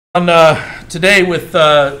Today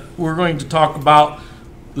we're going to talk about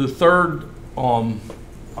the third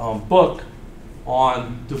book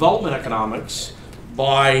on development economics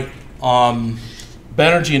by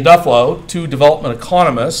Banerjee and Dufflo, two development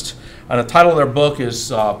economists, and the title of their book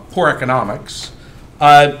is Poor Economics.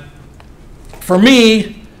 For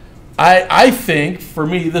me, I think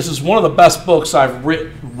this is one of the best books I've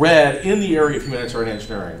read in the area of humanitarian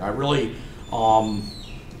engineering. I really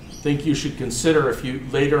think you should consider, if you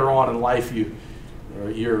later on in life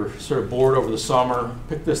you're sort of bored over the summer,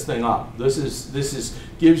 pick this thing up. This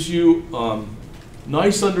gives you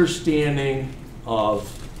nice understanding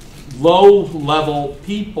of low-level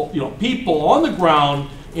people, people on the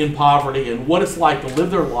ground in poverty and what it's like to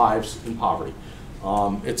live their lives in poverty.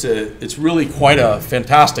 It's really quite a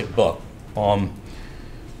fantastic book. Banerjee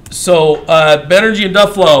and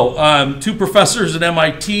Dufflo, two professors at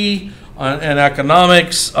MIT. And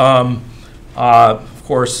economics, of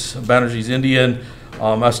course, Banerjee's Indian,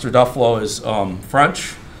 Mr. Dufflo is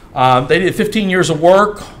French. They did 15 years of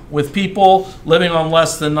work with people living on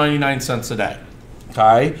less than 99 cents a day.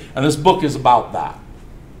 Okay, and this book is about that.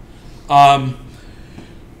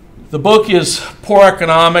 The book is Poor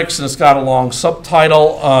Economics, and it's got a long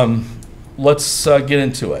subtitle. Let's get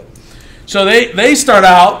into it. So they start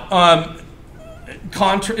out,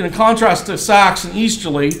 in contrast to Sachs and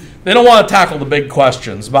Easterly, they don't want to tackle the big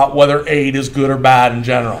questions about whether aid is good or bad in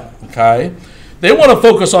general, okay? They want to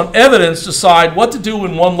focus on evidence, decide what to do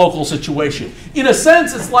in one local situation. In a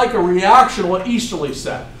sense, it's like a reaction to what Easterly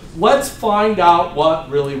said. Let's find out what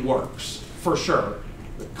really works, for sure.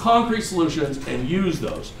 The concrete solutions, and use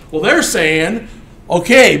those. Well, they're saying,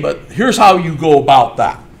 okay, but here's how you go about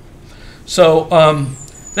that. So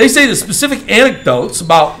they say the specific anecdotes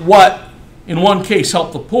about what, in one case,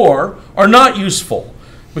 helped the poor are not useful,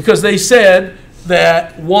 because they said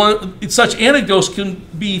that such anecdotes can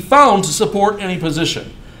be found to support any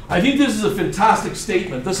position. I think this is a fantastic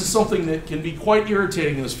statement. This is something that can be quite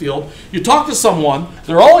irritating in this field. You talk to someone,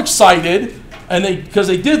 they're all excited, and because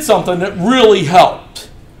they did something that really helped,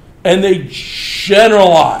 and they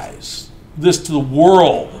generalize this to the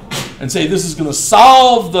world and say this is going to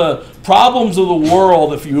solve the problems of the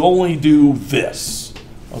world if you only do this,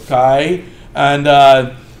 okay? And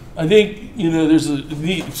I think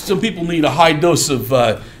some people need a high dose of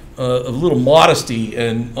a little modesty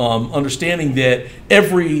and understanding that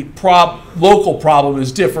every local problem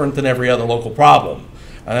is different than every other local problem.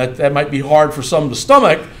 That might be hard for some to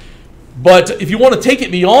stomach, but if you want to take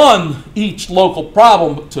it beyond each local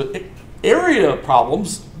problem to area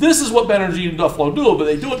problems, this is what Banerjee and Dufflo do, but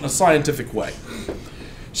they do it in a scientific way.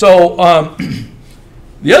 So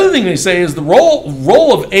the other thing they say is the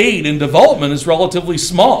role of aid in development is relatively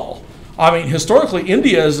small. I mean, historically,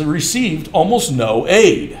 India has received almost no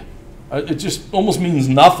aid. It just almost means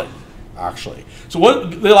nothing, actually. So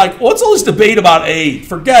they're like, what's all this debate about aid?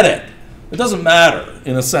 Forget it. It doesn't matter,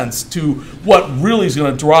 in a sense, to what really is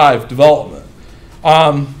going to drive development.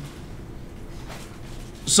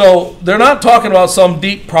 So they're not talking about some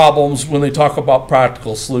deep problems when they talk about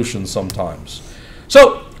practical solutions sometimes.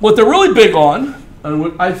 So what they're really big on, and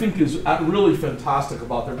what I think is really fantastic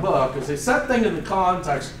about their book, is they set things in the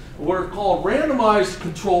context of what are called randomized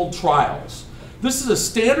controlled trials. This is a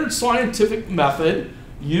standard scientific method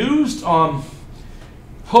used on,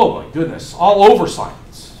 oh my goodness, all over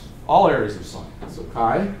science, all areas of science,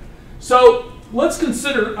 okay? So let's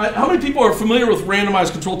consider, how many people are familiar with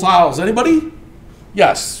randomized controlled trials? Anybody?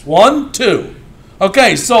 Yes, 1, 2.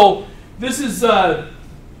 Okay, so this is,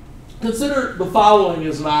 consider the following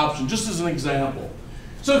as an option, just as an example.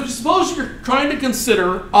 So suppose you're trying to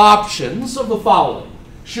consider options of the following.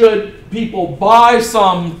 Should people buy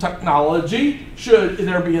some technology? Should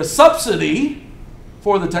there be a subsidy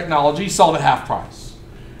for the technology, sell it at half price?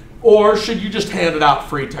 Or should you just hand it out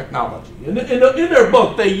free technology? In their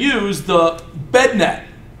book, they use the bed net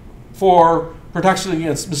for protection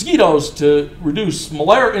against mosquitoes to reduce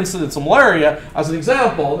incidence of malaria as an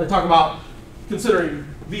example. They talk about considering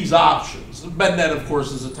these options. Bed net, of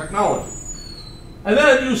course, is a technology. And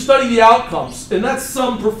then you study the outcomes, and that's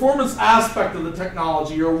some performance aspect of the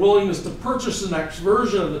technology or willingness to purchase the next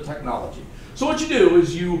version of the technology. So what you do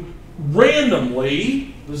is you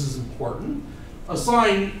randomly, this is important,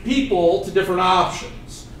 assign people to different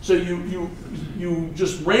options. So you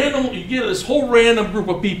just randomly, you get this whole random group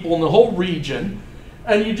of people in the whole region,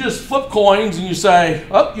 and you just flip coins and you say,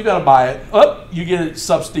 oh, you got to buy it. Oh, you get it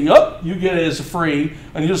subsidy. Oh, you get it as free.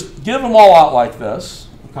 And you just give them all out like this,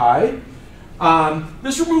 okay?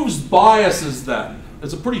 This removes biases then.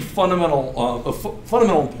 It's a pretty fundamental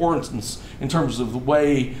importance in terms of the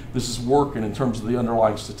way this is working in terms of the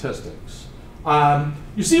underlying statistics.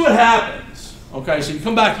 You see what happens. Okay, so you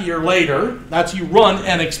come back a year later. That's you run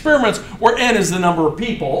n experiments, where n is the number of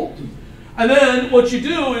people. And then what you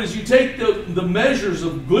do is you take the measures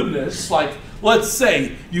of goodness, like let's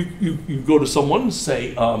say you go to someone and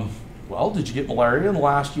say, well, did you get malaria in the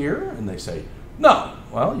last year? And they say, no.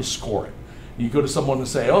 Well, you score it. You go to someone and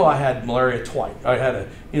say, oh, I had malaria twice. I had an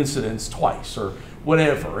incidence twice or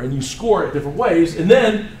whatever. And you score it different ways. And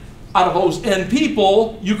then out of those n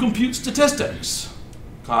people, you compute statistics.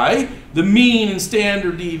 Okay? The mean and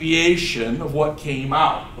standard deviation of what came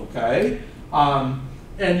out. Okay?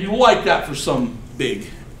 And you like that for some big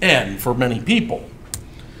n for many people.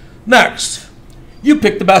 Next, you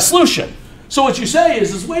pick the best solution. So what you say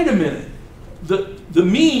is wait a minute, the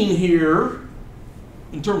mean here,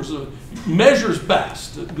 in terms of measures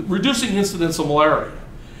best, reducing incidence of malaria.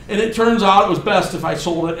 And it turns out it was best if I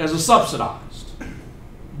sold it as a subsidized,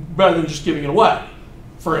 rather than just giving it away,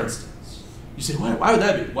 for instance. You say, why would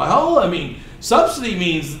that be? Well, I mean, subsidy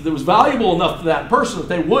means that it was valuable enough to that person that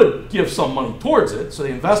they would give some money towards it, so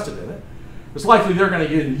they invested in it. It's likely they're going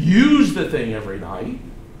to use the thing every night,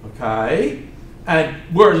 okay? And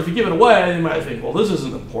whereas if you give it away, they might think, well, this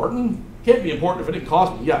isn't important. Can't be important if it didn't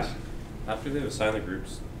cost me. Yes? After they've assigned the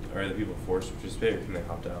groups, are the people forced to participate, or can they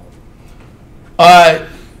opt out?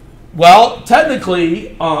 Well,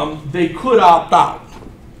 technically, they could opt out,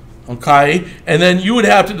 okay? And then you would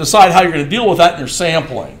have to decide how you're going to deal with that in your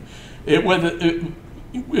sampling.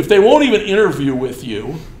 If they won't even interview with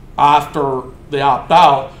you after they opt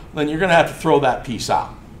out, then you're going to have to throw that piece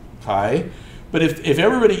out, okay? But if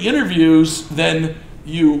everybody interviews, then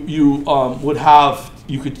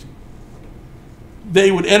they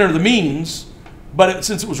would enter the means, but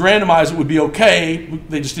since it was randomized, it would be okay.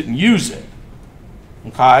 They just didn't use it,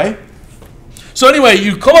 okay? So anyway,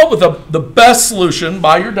 you come up with the best solution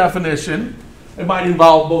by your definition. It might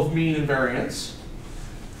involve both mean and variance.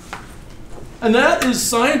 And that is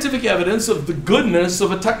scientific evidence of the goodness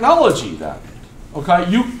of a technology then. Okay,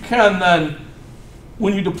 you can then,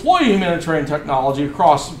 when you deploy humanitarian technology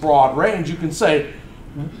across a broad range, you can say,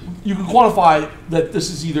 you can quantify that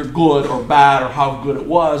this is either good or bad or how good it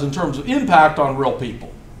was in terms of impact on real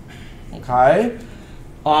people. Okay?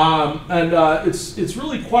 It's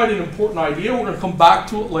really quite an important idea. We're going to come back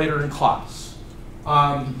to it later in class.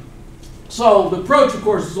 So the approach, of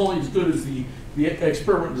course, is only as good as the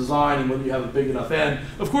experiment design and whether you have a big enough n.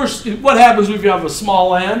 Of course, what happens if you have a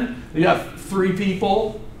small n? You have 3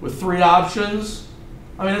 people with 3 options.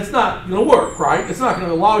 I mean, it's not going to work, right? It's not going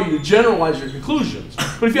to allow you to generalize your conclusions.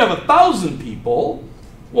 But if you have 1,000 people,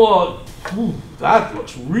 well, that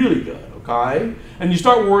looks really good, okay? And you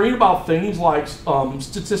start worrying about things like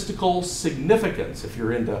statistical significance, if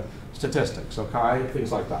you're into statistics, okay?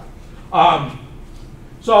 Things like that.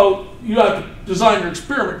 So you have to design your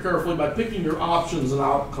experiment carefully by picking your options and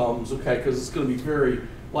outcomes, okay? Because it's going to be very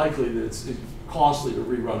likely that it's costly to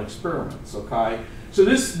rerun experiments, okay? So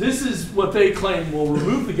this is what they claim will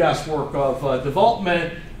remove the guesswork of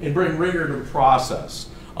development and bring rigor to the process.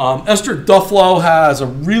 Esther Duflo has a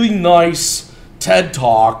really nice TED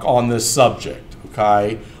Talk on this subject,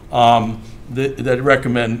 okay? That I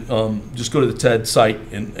recommend, just go to the TED site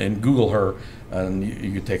and Google her, and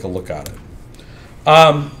you can take a look at it.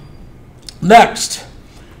 Next,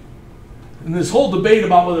 in this whole debate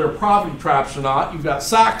about whether there are poverty traps or not, you've got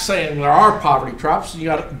Sachs saying there are poverty traps, and you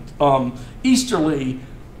got Easterly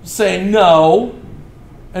saying no.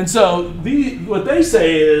 And so what they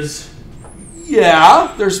say is,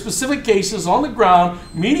 yeah, there's specific cases on the ground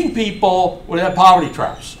meeting people would have poverty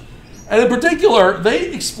traps. And in particular,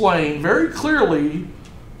 they explain very clearly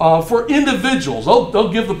for individuals,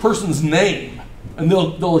 they'll give the person's name, and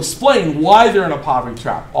they'll explain why they're in a poverty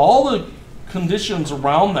trap, all the conditions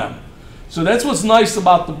around them. So that's what's nice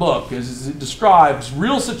about the book, is it describes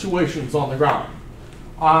real situations on the ground.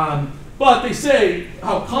 But they say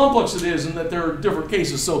how complex it is and that there are different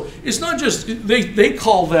cases. So it's not just, they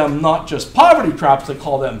call them not just poverty traps, they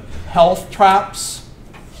call them health traps.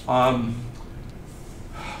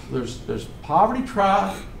 There's poverty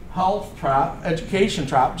trap, health trap, education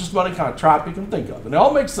trap, just about any kind of trap you can think of. And it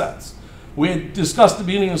all makes sense. We had discussed at the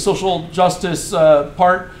beginning of the social justice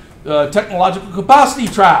part, technological capacity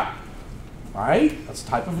trap. All right, that's a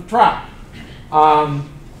type of a trap.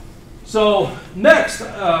 So next,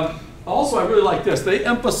 also I really like this. They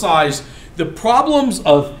emphasize the problems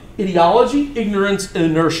of ideology, ignorance, and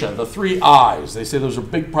inertia, the 3 I's. They say those are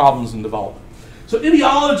big problems in development. So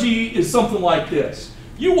ideology is something like this.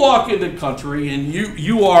 You walk into the country and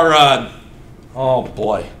you are, oh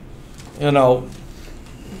boy, you know,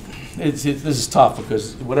 this is tough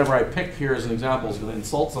because whatever I pick here as an example is going to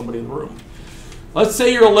insult somebody in the room. Let's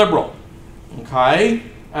say you're a liberal. okay?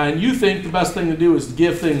 And you think the best thing to do is to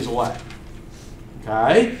give things away,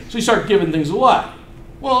 okay? So you start giving things away.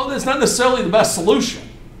 Well, that's not necessarily the best solution.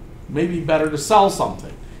 Maybe better to sell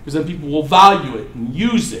something, because then people will value it and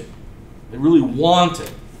use it. They really want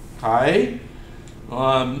it, okay?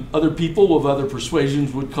 Other people with other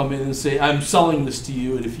persuasions would come in and say, I'm selling this to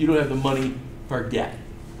you, and if you don't have the money, forget it.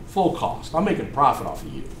 Full cost. I'm making a profit off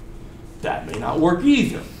of you. That may not work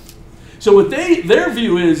either. So what their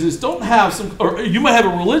view is don't have some, or you might have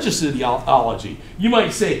a religious ideology. You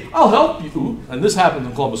might say, I'll help you, and this happens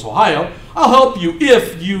in Columbus, Ohio, I'll help you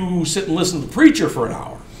if you sit and listen to the preacher for an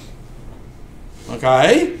hour.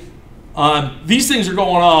 Okay? These things are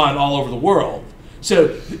going on all over the world.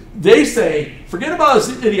 So they say, forget about this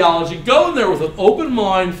ideology, go in there with an open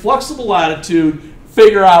mind, flexible attitude,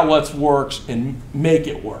 figure out what works, and make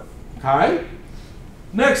it work. Okay?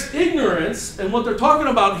 Next, ignorance, and what they're talking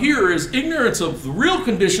about here is ignorance of the real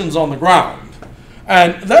conditions on the ground.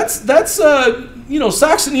 And that's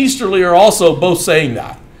Saxon Easterly are also both saying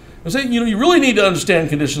that. They're saying, you really need to understand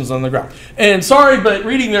conditions on the ground. And sorry, but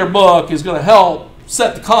reading their book is going to help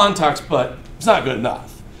set the context, but it's not good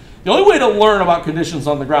enough. The only way to learn about conditions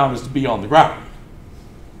on the ground is to be on the ground.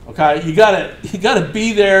 Okay? You gotta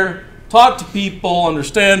be there, talk to people,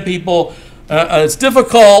 understand people. It's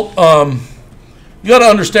difficult. You got to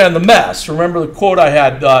understand the mess. Remember the quote I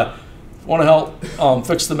had, want to help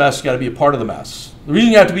fix the mess, you got to be a part of the mess. The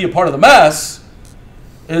reason you have to be a part of the mess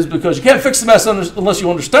is because you can't fix the mess unless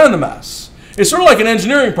you understand the mess. It's sort of like an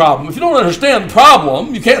engineering problem. If you don't understand the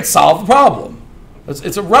problem, you can't solve the problem.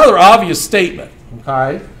 It's a rather obvious statement.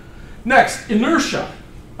 Okay. Next, inertia.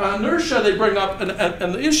 Inertia they bring up,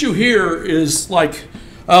 and the issue here is like,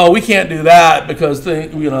 oh, we can't do that because the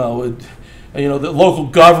local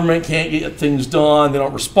government can't get things done. They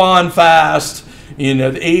don't respond fast. The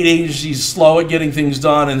aid agencies slow at getting things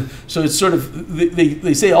done, and so it's sort of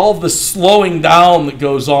they say all of the slowing down that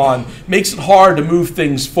goes on makes it hard to move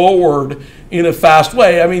things forward in a fast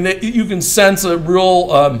way. I mean, you can sense a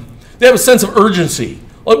real they have a sense of urgency.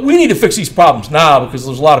 Like, we need to fix these problems now because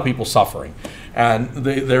there's a lot of people suffering, and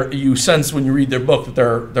you sense when you read their book that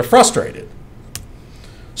they're frustrated.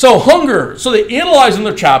 So hunger. So they analyze in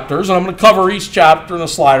their chapters, and I'm going to cover each chapter in a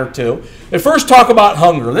slide or two. They first talk about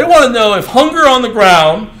hunger. They want to know if hunger on the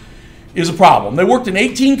ground is a problem. They worked in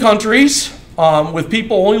 18 countries with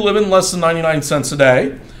people only living less than 99 cents a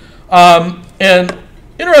day. And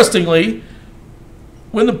interestingly,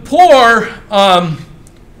 when the poor,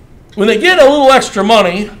 when they get a little extra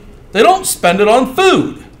money, they don't spend it on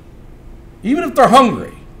food, even if they're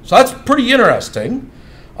hungry. So that's pretty interesting.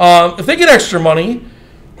 If they get extra money,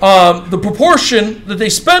 the proportion that they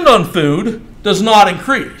spend on food does not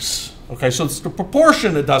increase. Okay, so it's the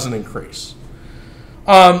proportion that doesn't increase.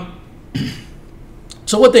 So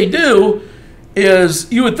what they do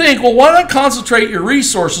is, you would think, well, why not concentrate your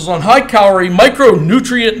resources on high-calorie,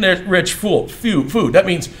 micronutrient-rich food? That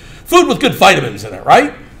means food with good vitamins in it,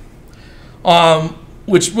 right?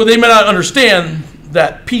 Which they may not understand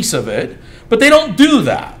that piece of it, but they don't do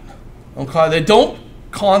that. Okay, they don't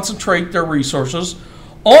concentrate their resources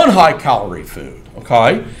on high-calorie food.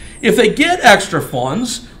 Okay, if they get extra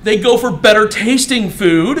funds, they go for better tasting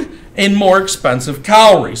food and more expensive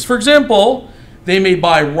calories. For example, they may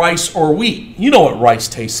buy rice or wheat. You know what rice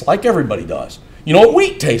tastes like. Everybody does. You know what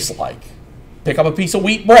wheat tastes like. Pick up a piece of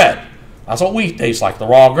wheat bread. That's what wheat tastes like, the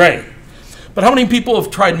raw grain. But how many people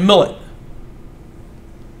have tried millet?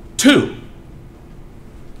 2.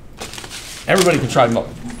 Everybody can try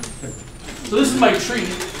millet. So this is my treat.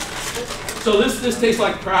 So this tastes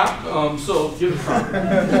like crap, so give it a try.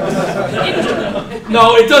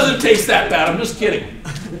 No, it doesn't taste that bad. I'm just kidding.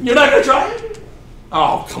 You're not going to try it?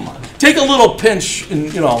 Oh, come on. Take a little pinch, and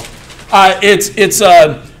I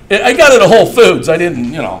got it at Whole Foods. I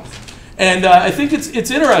didn't, And I think it's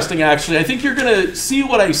interesting, actually. I think you're going to see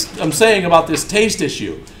what I'm saying about this taste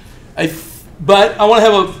issue. But I want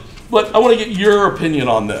to get your opinion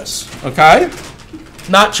on this, okay?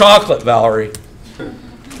 Not chocolate, Valerie.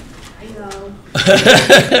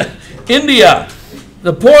 India.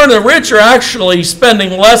 The poor and the rich are actually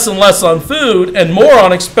spending less and less on food and more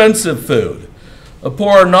on expensive food. The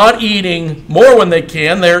poor are not eating more when they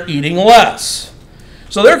can, they're eating less.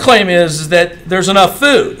 So their claim is that there's enough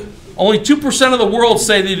food. Only 2% of the world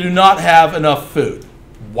say they do not have enough food.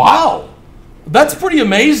 Wow. That's pretty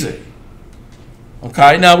amazing.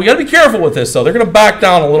 Okay, now we got to be careful with this, though. They're going to back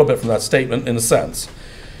down a little bit from that statement in a sense.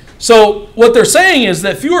 So what they're saying is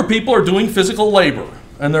that fewer people are doing physical labor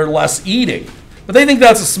and they're less eating. But they think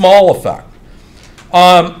that's a small effect.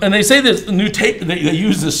 And they say this they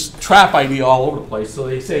use this trap idea all over the place. So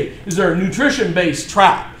they say, is there a nutrition-based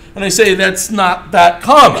trap? and they say that's not that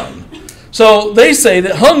common. So they say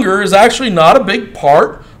that hunger is actually not a big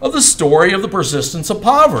part of the story of the persistence of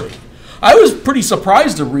poverty. I was pretty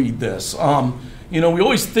surprised to read this. We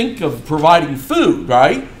always think of providing food,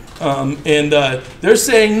 right? They're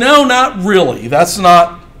saying, no, not really. That's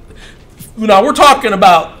not. Now, we're talking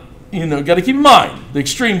about, got to keep in mind, the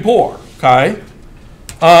extreme poor, okay?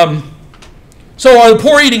 So are the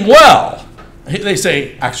poor eating well? They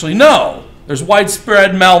say, actually, no. There's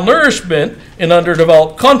widespread malnourishment in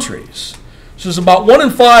underdeveloped countries. So there's about 1 in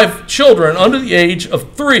 5 children under the age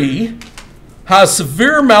of 3 has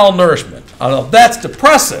severe malnourishment. I don't know if that's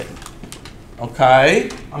depressing.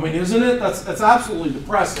 Okay? I mean, isn't it? That's absolutely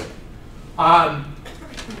depressing. 1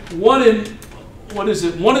 in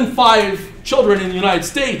 5 children in the United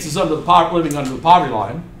States is living under the poverty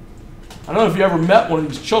line. I don't know if you ever met one of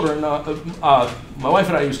these children. My wife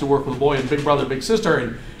and I used to work with a boy and Big Brother, Big Sister,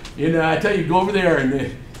 and I tell you, go over there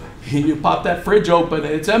and you pop that fridge open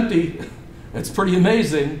and it's empty. It's pretty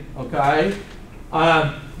amazing. Okay,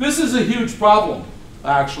 this is a huge problem,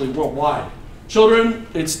 actually, worldwide. Children,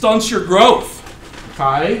 it stunts your growth.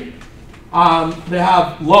 Okay, they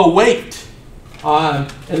have low weight,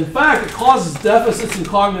 and in fact, it causes deficits in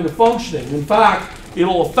cognitive functioning. In fact,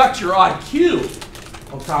 it'll affect your IQ.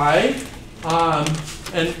 Okay,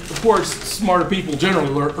 and of course, smarter people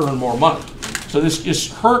generally earn more money. So this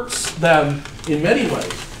just hurts them in many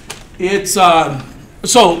ways. It's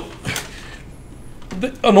so.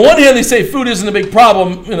 On the one hand, they say food isn't a big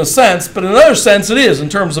problem in a sense, but in another sense, it is in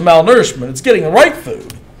terms of malnourishment. It's getting the right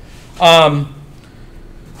food.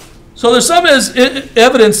 So there's some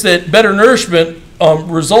evidence that better nourishment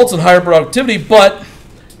results in higher productivity, but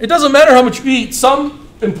it doesn't matter how much you eat. Some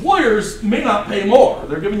employers may not pay more.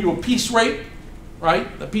 They're giving you a piece rate,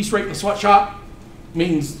 right? The piece rate in a sweatshop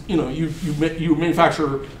means you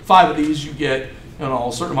manufacture 5 of these, you get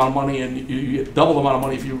a certain amount of money, and you get double the amount of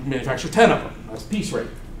money if you manufacture 10 of them. That's piece rate.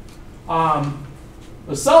 A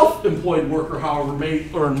self-employed worker, however, may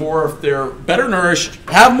earn more if they're better nourished,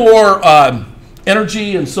 have more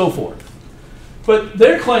energy, and so forth. But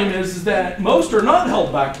their claim is that most are not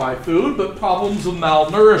held back by food, but problems of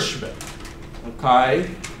malnourishment. Okay?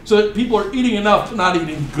 So that people are eating enough but not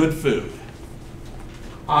eating good food.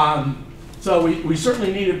 So we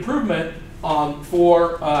certainly need improvement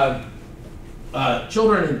for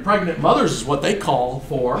children and pregnant mothers is what they call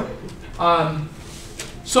for.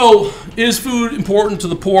 So is food important to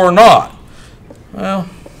the poor or not? Well,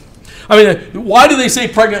 I mean, why do they say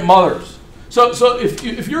pregnant mothers? So if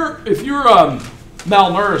you're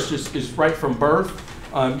malnourished is right from birth,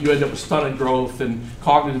 you end up with stunted growth and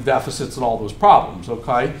cognitive deficits and all those problems.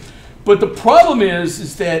 Okay, but the problem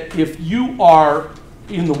is that if you are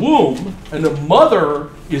in the womb and the mother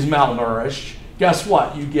is malnourished, guess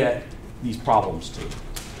what? You get these problems too.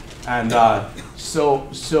 And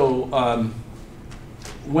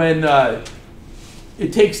when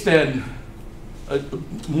it takes then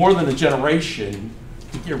more than a generation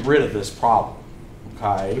to get rid of this problem,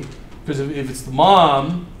 okay? Because if it's the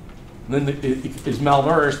mom, then it is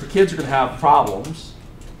malnourished, the kids are going to have problems.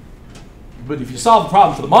 But if you solve the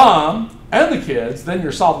problem for the mom and the kids, then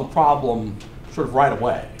you're solving the problem sort of right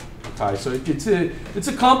away. Okay, so it's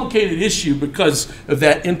a complicated issue because of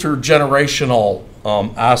that intergenerational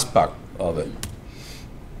aspect of it.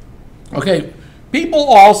 Okay, people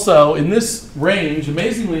also in this range,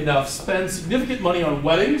 amazingly enough, spend significant money on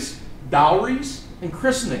weddings, dowries, and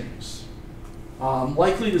christenings,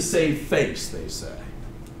 likely to save face, they say.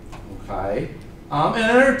 Okay, and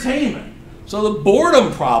entertainment. So the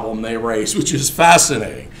boredom problem they raise, which is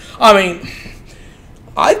fascinating. I mean,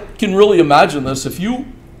 I can really imagine this if you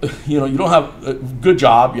don't have a good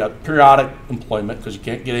job, you have periodic employment because you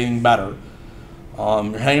can't get anything better.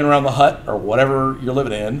 You're hanging around the hut or whatever you're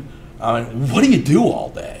living in. I mean, what do you do all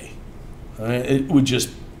day? I mean,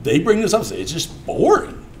 they bring this up and say it's just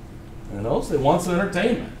boring. So they want some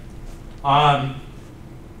entertainment.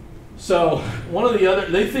 So one of the other,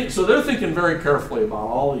 they're thinking very carefully about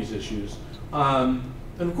all these issues. And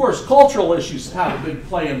of course, cultural issues have a big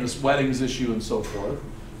play in this weddings issue and so forth.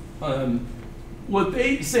 What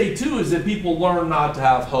they say too is that people learn not to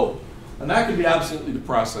have hope, and that can be absolutely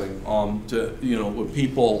depressing. When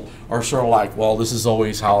people are sort of like, well, this is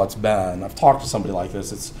always how it's been. I've talked to somebody like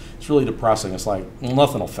this. It's really depressing. It's like, well,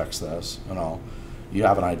 nothing will fix this. You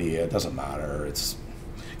have an idea. It doesn't matter. It's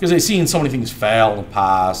because they've seen so many things fail in the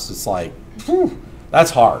past. It's like, whew,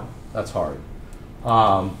 that's hard. That's hard.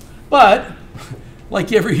 But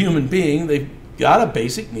like every human being, they've got a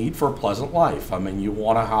basic need for a pleasant life. I mean, you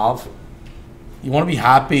want to be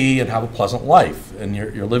happy and have a pleasant life, and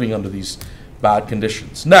you're living under these bad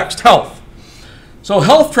conditions. Next, health. So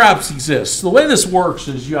health traps exist. The way this works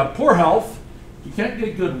is you have poor health, you can't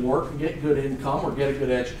get good work and get good income or get a good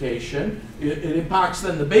education. It impacts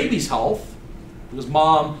then the baby's health because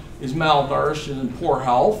mom is malnourished and in poor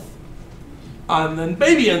health. And then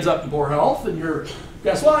baby ends up in poor health and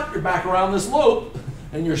guess what? You're back around this loop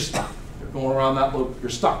and you're stuck. You're going around that loop, you're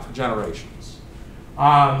stuck for generations.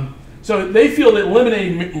 So they feel that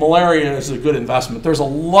eliminating malaria is a good investment. There's a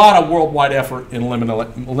lot of worldwide effort in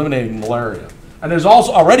eliminating malaria. And there's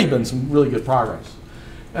also already been some really good progress.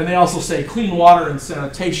 And they also say clean water and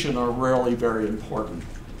sanitation are really very important.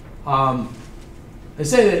 They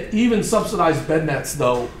say that even subsidized bed nets,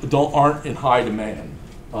 though, aren't in high demand.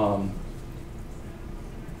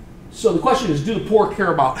 So the question is, do the poor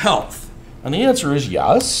care about health? And the answer is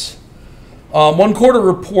yes. One quarter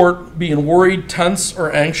report being worried, tense,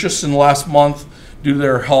 or anxious in the last month due to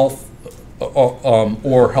their health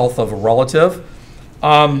or health of a relative.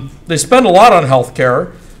 They spend a lot on health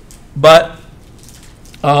care, but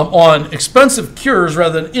on expensive cures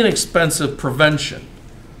rather than inexpensive prevention.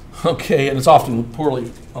 Okay, and it's often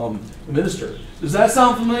poorly administered. Does that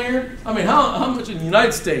sound familiar? I mean, how much in the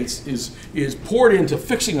United States is poured into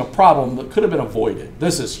fixing a problem that could have been avoided?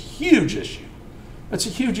 This is a huge issue. It's a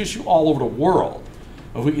huge issue all over the world.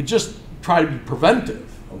 If we could just try to be preventive,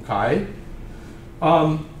 okay?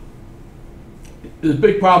 There's a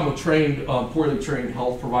big problem with poorly trained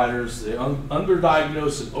health providers. They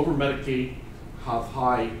underdiagnose and over-medicate, have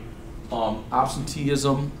high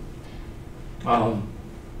absenteeism,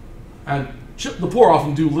 and the poor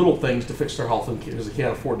often do little things to fix their health because they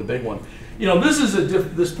can't afford the big one. You know,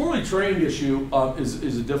 this poorly trained issue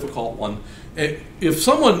is a difficult one. If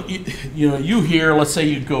someone, you hear, let's say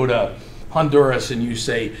you go to Honduras and you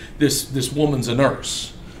say this woman's a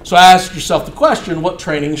nurse. So ask yourself the question, what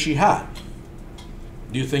training she had?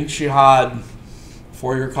 Do you think she had a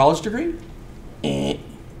 4-year college degree?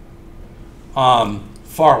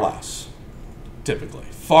 Far less, typically.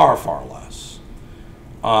 Far, far less.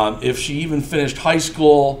 If she even finished high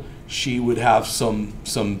school, she would have some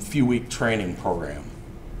few-week training program,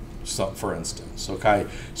 for instance, okay?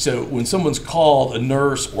 So when someone's called a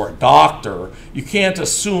nurse or a doctor, you can't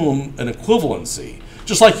assume an equivalency,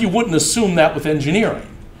 just like you wouldn't assume that with engineering.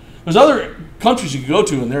 There's other countries you can go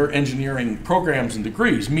to and their engineering programs and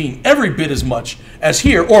degrees mean every bit as much as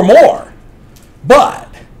here or more.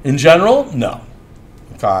 But in general, no.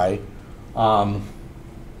 Okay.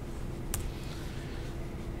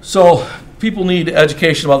 So people need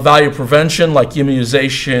education about value of prevention, like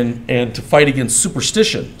immunization, and to fight against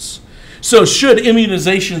superstitions. So should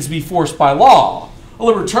immunizations be forced by law? A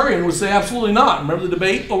libertarian would say absolutely not. Remember the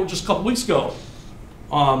debate over just a couple weeks ago?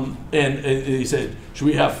 And he said, should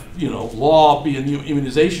we have law be in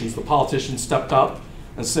immunizations? The politicians stepped up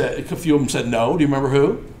and said, a few of them said no. Do you remember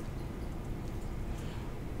who?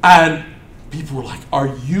 And people were like, are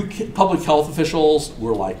you public health officials?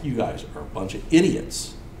 We're like, you guys are a bunch of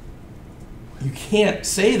idiots. You can't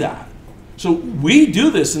say that. So we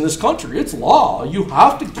do this in this country. It's law. You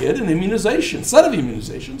have to get an immunization, set of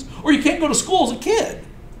immunizations, or you can't go to school as a kid,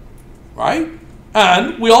 right?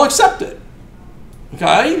 And we all accept it,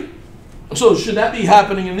 okay? So should that be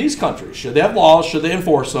happening in these countries? Should they have laws? Should they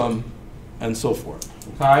enforce them? And so forth,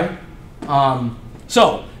 okay?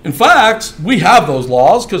 So, in fact, we have those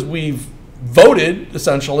laws because we've voted,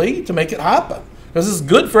 essentially, to make it happen. Because it's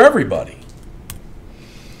good for everybody.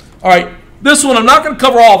 All right, this one, I'm not going to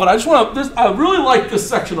cover all of it. I really like this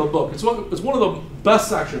section of the book. It's one of the best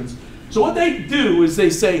sections. So what they do is they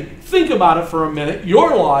say, think about it for a minute,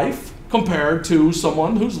 your life compared to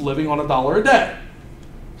someone who's living on $1 a day.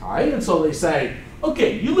 Okay, and so they say,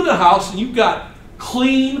 okay, you live in a house and you've got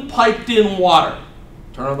clean, piped-in water.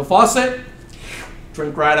 Turn on the faucet,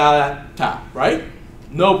 drink right out of that tap, right?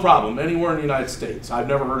 No problem anywhere in the United States. I've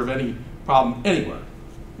never heard of any problem anywhere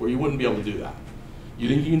where you wouldn't be able to do that. You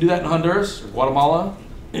think you can do that in Honduras or Guatemala?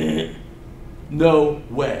 No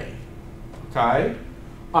way. Okay?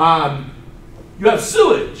 You have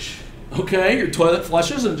sewage. Okay? Your toilet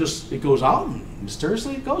flushes and it goes out and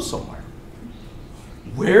mysteriously it goes somewhere.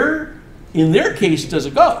 Where, in their case, does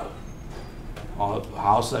it go? The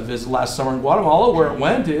house I visited last summer in Guatemala, where it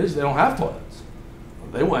went is they don't have toilets.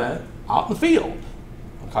 They went out in the field.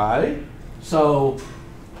 Okay? So,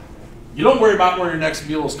 you don't worry about where your next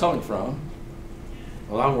meal is coming from.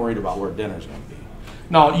 Well, I'm worried about where dinner's going to be.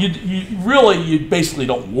 No, you basically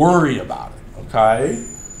don't worry about it. Okay?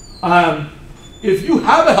 If you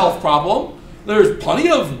have a health problem, there's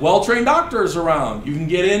plenty of well-trained doctors around. You can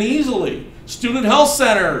get in easily. Student health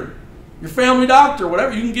center, your family doctor,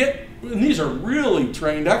 whatever you can get. And these are really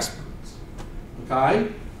trained experts.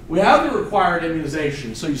 Okay? We have the required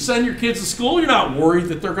immunization. So you send your kids to school, you're not worried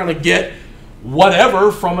that they're going to get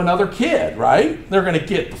whatever from another kid, right? They're going to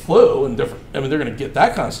get the flu and different, I mean, they're going to get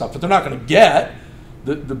that kind of stuff, but they're not going to get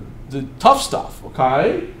the tough stuff,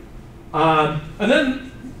 okay? And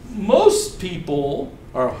then most people,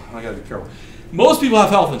 or I got to be careful, most people have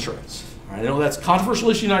health insurance. I know that's a controversial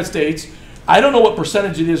issue in the United States. I don't know what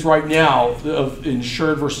percentage it is right now of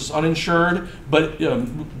insured versus uninsured, but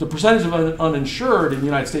the percentage of uninsured in the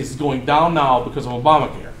United States is going down now because of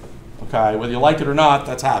Obamacare. Okay, whether you like it or not,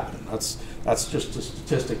 that's happening. That's just a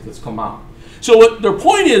statistic that's come out. So what their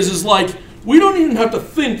point is like, we don't even have to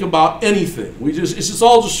think about anything. It's just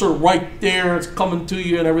all just sort of right there. It's coming to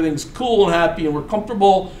you, and everything's cool and happy, and we're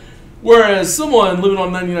comfortable. Whereas someone living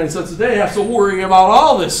on 99 cents a day has to worry about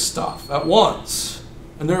all this stuff at once.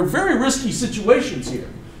 And there are very risky situations here,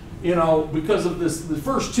 you know, because of this. The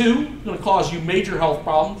first two going to cause you major health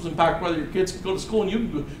problems, impact whether your kids can go to school and you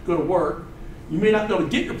can go to work. You may not be able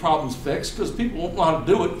to get your problems fixed because people won't know how to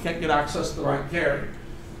do it, can't get access to the right care.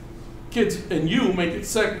 Kids and you may get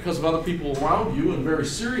sick because of other people around you and very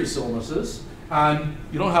serious illnesses, and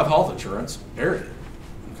you don't have health insurance, period.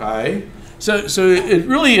 Okay? So it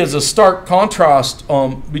really is a stark contrast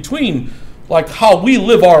between like how we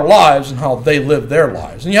live our lives and how they live their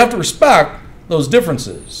lives. And you have to respect those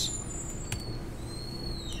differences.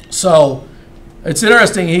 So it's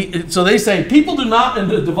interesting. So they say people do not, in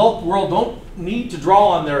the developed world, don't need to draw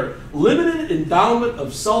on their limited endowment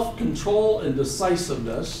of self-control and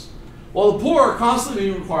decisiveness, while the poor are constantly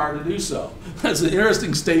being required to do so. That's an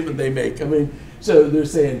interesting statement they make. I mean, so they're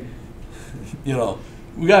saying, you know,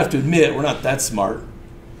 we have to admit we're not that smart,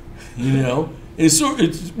 you know.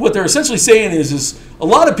 What they're essentially saying is a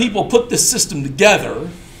lot of people put this system together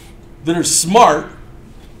that are smart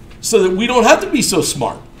so that we don't have to be so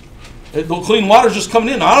smart. The clean water's just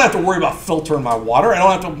coming in. I don't have to worry about filtering my water. I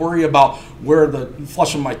don't have to worry about where the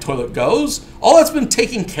flushing my toilet goes. All that's been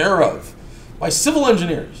taken care of by civil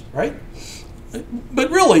engineers, right? But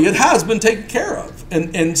really, it has been taken care of.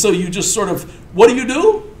 And so you just sort of, what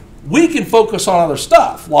do? We can focus on other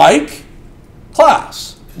stuff, like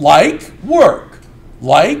class, like work,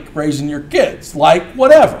 like raising your kids, like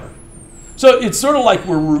whatever. So it's sort of like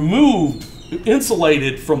we're removed,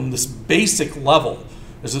 insulated from this basic level.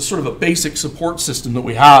 There's a sort of a basic support system that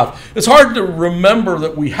we have. It's hard to remember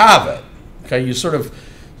that we have it. Okay, you sort of,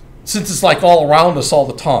 since it's like all around us all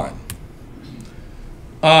the time.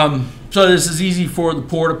 So this is easy for the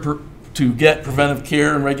poor to get preventive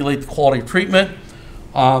care and regulate the quality of treatment,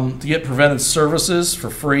 to get preventive services for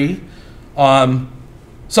free.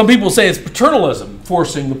 Some people say it's paternalism,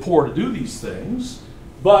 forcing the poor to do these things,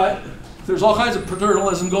 but there's all kinds of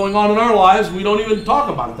paternalism going on in our lives. We don't even talk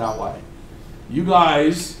about it that way. You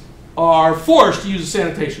guys are forced to use a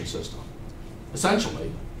sanitation system, essentially.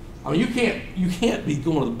 I mean, you can't be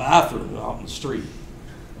going to the bathroom out in the street,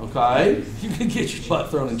 okay? You can get your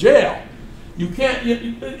butt thrown in jail. You can't,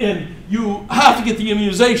 and you have to get the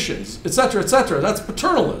immunizations, et cetera, et cetera. That's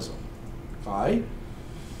paternalism, okay?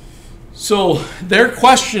 So they're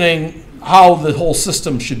questioning how the whole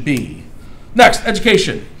system should be. Next,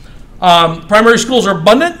 education. Primary schools are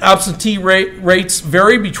abundant. Absentee rates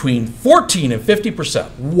vary between 14 and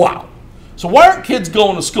 50%. Wow. So why aren't kids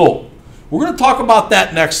going to school? We're going to talk about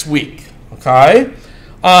that next week, okay?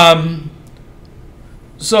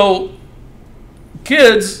 So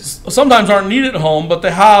kids sometimes aren't needed at home, but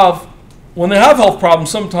when they have health problems,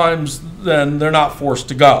 sometimes then they're not forced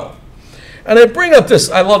to go. And I bring up this,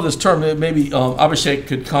 I love this term, maybe Abhishek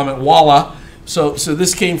could comment, WALA. So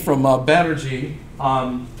this came from Banerjee.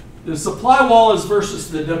 The supply wall is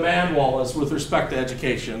versus the demand wall is with respect to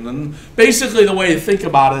education. And basically the way to think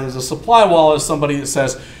about it is a supply wall is somebody that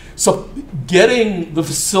says, so getting the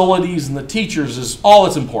facilities and the teachers is all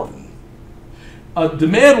that's important. A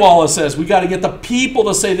demand wall says we got to get the people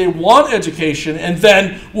to say they want education and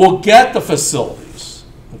then we'll get the facilities.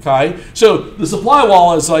 Okay? So the supply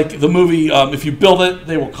wall is like the movie, if you build it,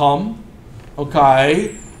 they will come.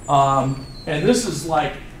 Okay? And this is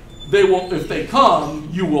like, they will, if they come,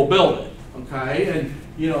 you will build it, okay? And,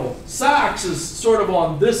 you know, Saks is sort of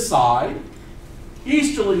on this side.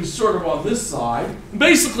 Easterly's sort of on this side. And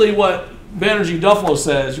basically what Banerjee Duffalo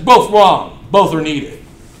says, you're both wrong. Both are needed,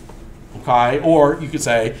 okay? Or you could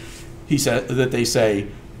say, he said that they say,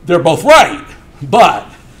 they're both right, but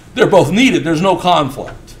they're both needed. There's no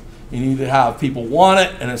conflict. You need to have people want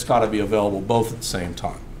it, and it's got to be available both at the same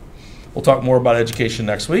time. We'll talk more about education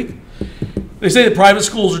next week. They say that private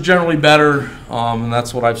schools are generally better, and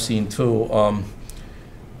that's what I've seen too.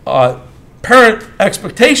 Parent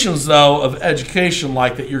expectations, though, of education,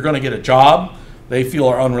 like that you're going to get a job, they feel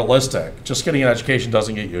are unrealistic. Just getting an education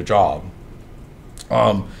doesn't get you a job.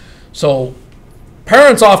 So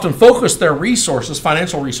parents often focus their resources,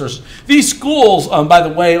 financial resources. These schools, by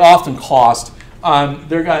the way, often cost.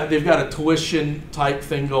 They've got a tuition type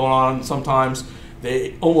thing going on sometimes.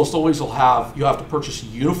 They almost always will have, you have to purchase a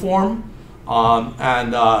uniform,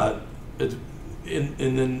 and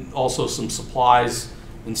then also some supplies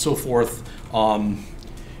and so forth.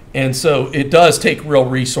 And so it does take real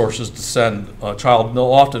resources to send a child.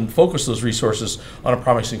 They'll often focus those resources on a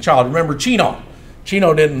promising child. Remember Chino.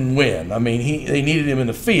 Chino didn't win. I mean, they needed him in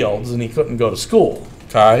the fields, and he couldn't go to school,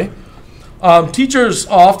 okay? Teachers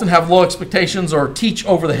often have low expectations or teach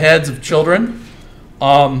over the heads of children.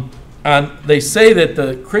 And they say that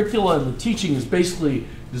the curricula and the teaching is basically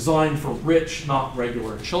designed for rich, not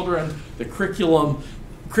regular children. The curricula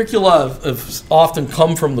have often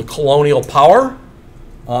come from the colonial power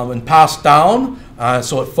and passed down,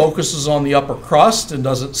 so it focuses on the upper crust and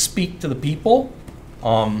doesn't speak to the people.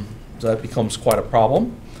 That becomes quite a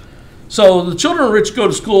problem. So the children of rich go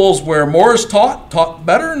to schools where more is taught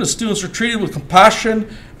better, and the students are treated with compassion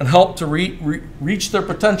and help to reach their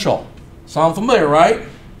potential. Sound familiar, right?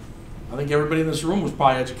 I think everybody in this room was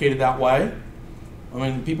probably educated that way. I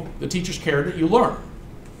mean, the teachers cared that you learn.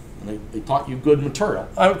 And they taught you good material.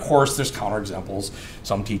 And of course, there's counterexamples.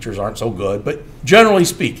 Some teachers aren't so good, but generally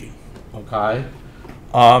speaking, okay?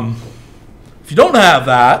 If you don't have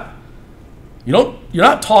that, you're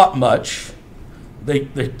not taught much. They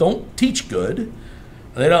don't teach good.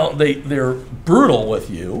 They're brutal with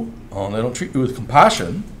you. They don't treat you with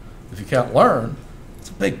compassion. If you can't learn, it's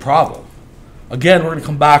a big problem. Again, we're going to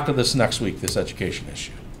come back to this next week, this education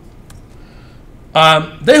issue.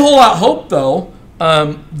 They hold out hope, though.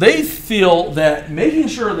 They feel that making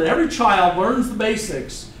sure that every child learns the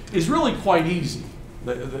basics is really quite easy.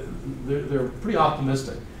 They're pretty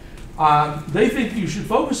optimistic. They think you should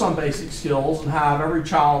focus on basic skills and have every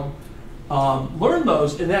child learn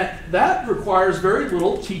those, and that requires very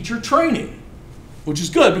little teacher training, which is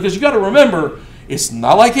good because you got to remember it's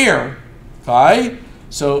not like here, okay?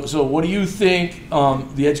 So what do you think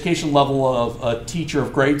the education level of a teacher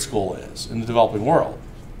of grade school is in the developing world?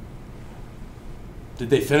 Did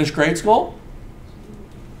they finish grade school?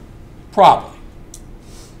 Probably.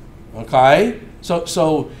 Okay?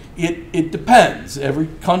 So it depends. Every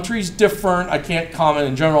country's different. I can't comment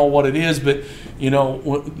in general what it is, but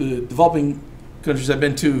the developing countries I've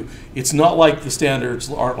been to, it's not like the standards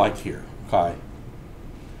aren't like here. Okay?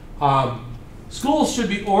 Schools should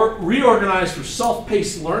be reorganized for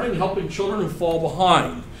self-paced learning, helping children who fall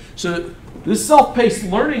behind. So this self-paced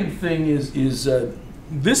learning thing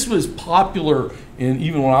this was popular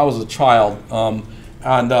even when I was a child.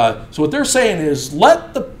 So what they're saying is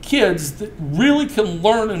let the kids that really can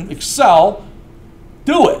learn and excel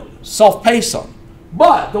do it, self-pace them.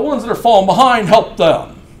 But the ones that are falling behind, help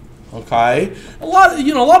them. Okay, a lot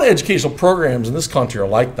of educational programs in this country are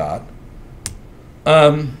like that.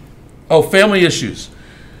 Family issues.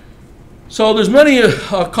 So there's many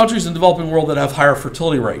countries in the developing world that have higher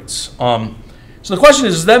fertility rates. So the question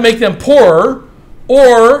is, does that make them poorer,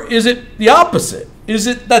 or is it the opposite? Is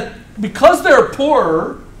it that because they're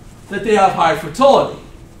poorer that they have high fertility?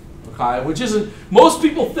 Okay, which isn't, most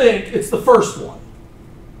people think it's the first one.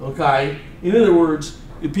 Okay, in other words,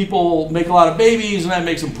 people make a lot of babies and that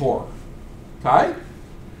makes them poorer. Okay,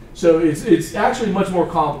 so it's actually much more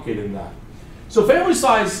complicated than that. So family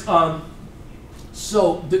size,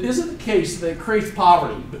 so is it the case that it creates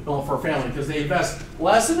poverty for a family because they invest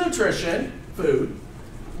less in nutrition, food,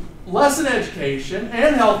 less in education,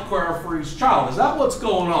 and health care for each child? Is that what's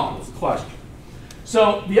going on? Is the question.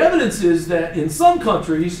 So the evidence is that in some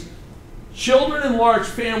countries, children in large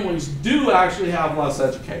families do actually have less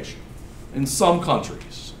education. In some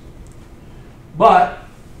countries. But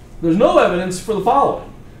there's no evidence for the following.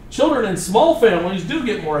 Children in small families do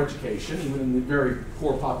get more education, even in the very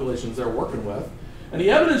poor populations they're working with. And the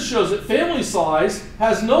evidence shows that family size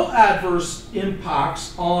has no adverse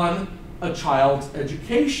impacts on a child's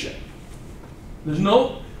education. There's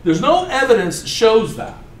no evidence that shows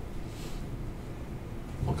that.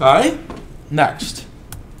 Okay? Next.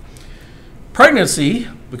 Pregnancy,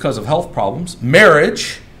 because of health problems,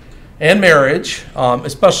 marriage,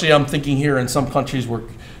 especially I'm thinking here in some countries where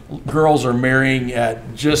girls are marrying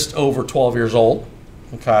at just over 12 years old,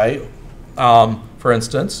 okay, for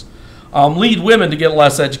instance, lead women to get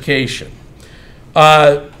less education.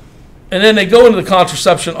 And then they go into the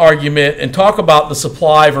contraception argument and talk about the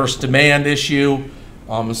supply versus demand issue.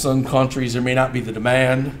 In some countries there may not be the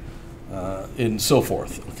demand and so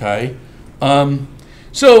forth, okay.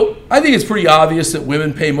 So I think it's pretty obvious that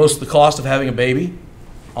women pay most of the cost of having a baby.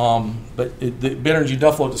 But Banerjee and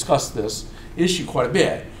Duffalo discussed this issue quite a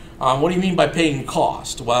bit. What do you mean by paying the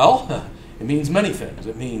cost? Well, it means many things.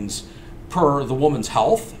 It means per the woman's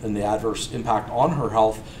health and the adverse impact on her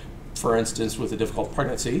health, for instance, with a difficult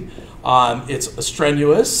pregnancy. It's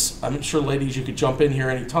strenuous. I'm sure, ladies, you could jump in here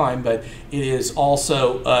anytime, but it is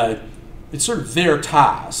also, it's sort of their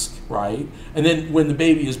task, right? And then when the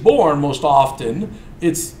baby is born, most often,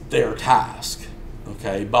 it's their task,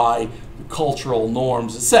 okay, by cultural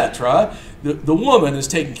norms, etc. The woman is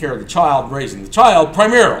taking care of the child and raising the child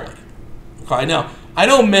primarily. Okay, now, I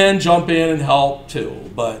know men jump in and help too,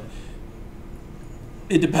 but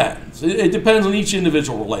it depends. It depends on each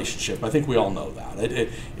individual relationship. I think we all know that.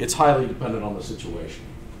 It's highly dependent on the situation.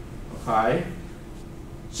 Okay?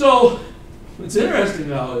 So, what's interesting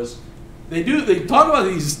though is they talk about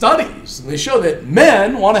these studies, and they show that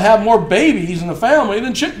men want to have more babies in the family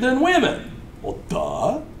than women. Well,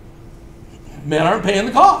 duh. Men aren't paying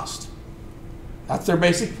the cost. That's their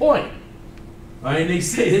basic point. I mean, they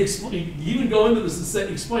even go into this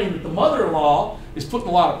and explain that the mother-in-law is putting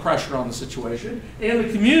a lot of pressure on the situation and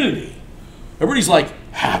the community. Everybody's like,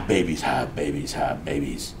 have babies, have babies, have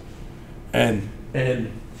babies. And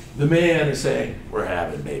the man is saying, we're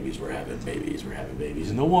having babies, we're having babies, we're having babies.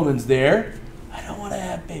 And the woman's there, I don't want to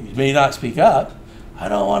have babies. May not speak up. I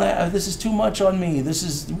don't want to, this is too much on me.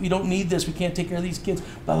 We don't need this. We can't take care of these kids,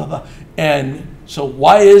 blah, blah, blah. And so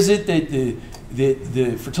why is it that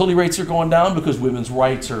the fertility rates are going down? Because women's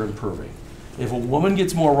rights are improving. If a woman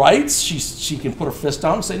gets more rights, she can put her fist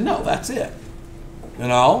down and say, no, that's it. You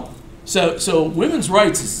know? So women's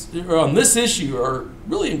rights on this issue are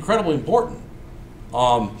really incredibly important.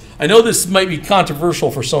 I know this might be controversial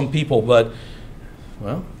for some people, but,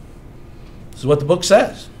 well, this is what the book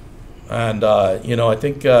says. And I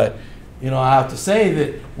think I have to say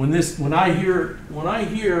that when I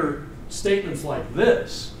hear statements like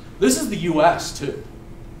this is the U.S. too.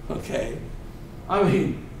 Okay, I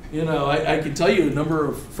mean, I can tell you a number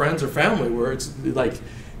of friends or family where it's like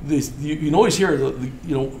this. You can always hear, do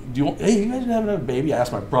you want? Hey, you imagine having a baby? I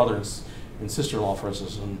asked my brother and sister-in-law, for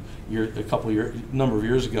instance, number of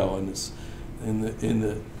years ago, and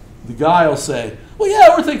the guy will say, well,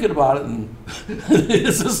 yeah, we're thinking about it. And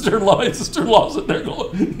his sister-in-law sitting there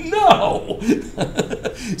going, no.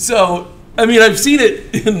 So, I mean, I've seen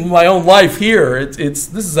it in my own life here.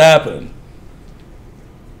 This is happening.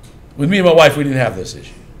 With me and my wife, we didn't have this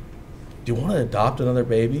issue. Do you want to adopt another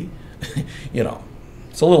baby?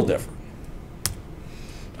 It's a little different.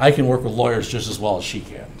 I can work with lawyers just as well as she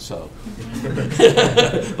can. So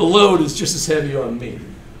the load is just as heavy on me.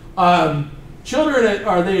 Children,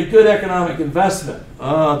 are they a good economic investment?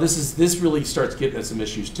 This really starts getting at some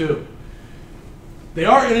issues too. They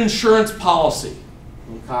are an insurance policy,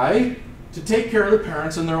 okay, to take care of the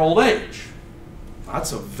parents in their old age.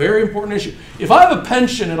 That's a very important issue. If I have a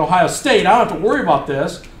pension at Ohio State, I don't have to worry about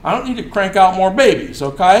this. I don't need to crank out more babies,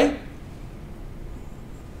 okay?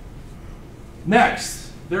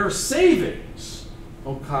 Next, there are savings,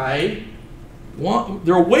 okay?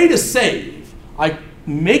 They're a way to save. I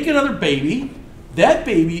make another baby. That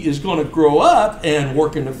baby is going to grow up and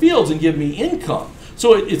work in the fields and give me income.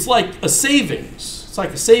 So it's like a savings. It's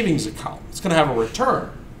like a savings account. It's going to have a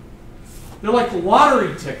return. They're like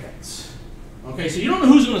lottery tickets. Okay, so you don't know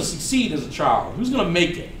who's going to succeed as a child, who's going to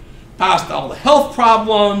make it. Past all the health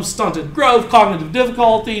problems, stunted growth, cognitive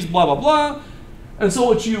difficulties, blah, blah, blah. And so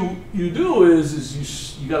what you do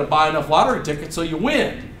is you got to buy enough lottery tickets so you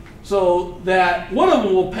win. So that one of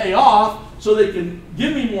them will pay off so they can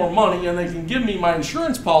give me more money and they can give me my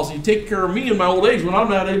insurance policy to take care of me in my old age when I'm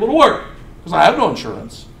not able to work. Because I have no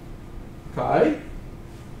insurance. Okay?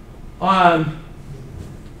 And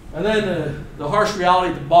then the harsh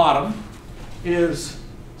reality at the bottom is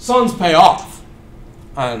sons pay off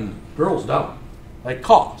and girls don't. They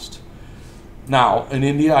cost. Now, in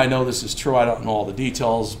India, I know this is true. I don't know all the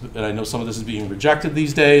details, and I know some of this is being rejected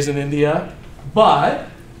these days in India. But,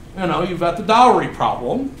 you've got the dowry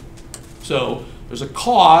problem. So there's a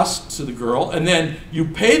cost to the girl, and then you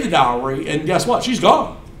pay the dowry, and guess what? She's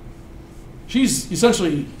gone. She's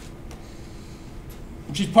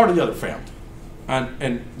part of the other family.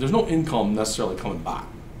 And there's no income necessarily coming back.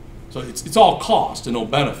 So it's all cost and no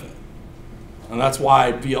benefit. And that's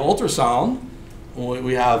why via ultrasound,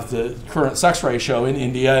 we have the current sex ratio in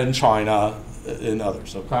India and China and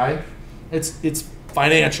others, okay? It's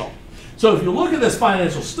financial. So if you look at this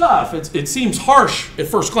financial stuff, it seems harsh at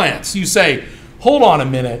first glance. You say, hold on a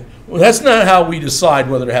minute. Well, that's not how we decide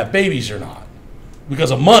whether to have babies or not,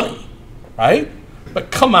 because of money, right?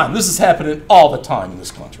 But come on, this is happening all the time in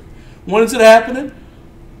this country. When is it happening?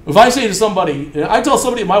 If I say to somebody, I tell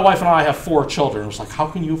somebody, my wife and I have 4 children, it's like, how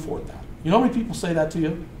can you afford that? You know how many people say that to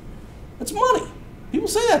you? It's money. People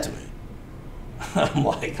say that to me. I'm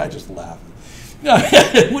like, I just laugh.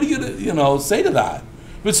 What are you going to, say to that?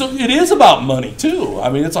 But so it is about money too. I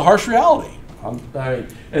mean, it's a harsh reality. And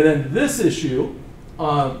then this issue,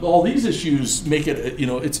 all these issues make it,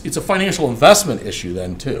 it's a financial investment issue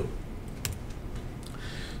then too.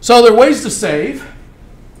 So there are ways to save.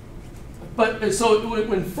 But so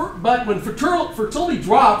when fertility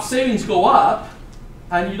drops, savings go up,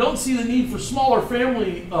 and you don't see the need for smaller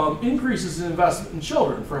family increases in investment in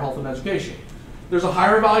children for health and education. There's a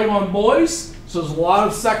higher value on boys, so there's a lot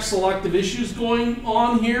of sex-selective issues going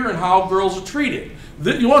on here and how girls are treated.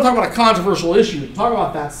 You want to talk about a controversial issue, talk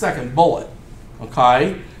about that second bullet,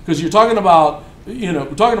 okay? Because you're talking about,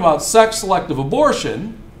 we're talking about sex-selective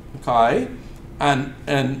abortion, okay? And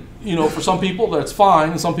for some people that's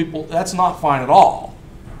fine, and some people that's not fine at all.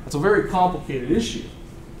 It's a very complicated issue.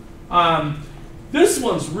 This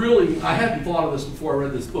one's really, I hadn't thought of this before I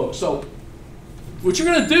read this book. So what you're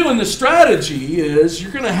going to do in this strategy is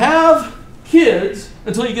you're going to have kids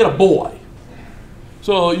until you get a boy.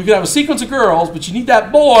 So you can have a sequence of girls, but you need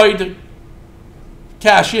that boy to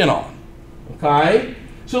cash in on, okay?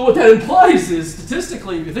 So what that implies is,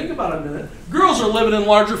 statistically, if you think about it a minute, girls are living in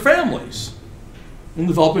larger families in the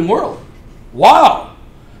developing world. Wow.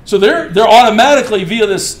 So they're automatically, via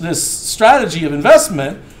this strategy of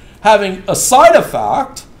investment, having a side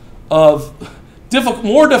effect of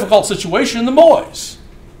more difficult situation than boys.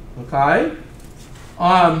 Okay?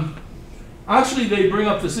 Actually, they bring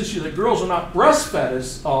up this issue that girls are not breastfed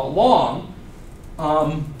as long,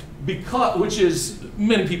 which is,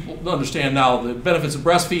 many people understand now the benefits of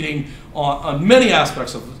breastfeeding on many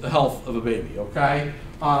aspects of the health of a baby, okay?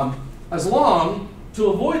 As long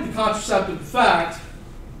to avoid the contraceptive effect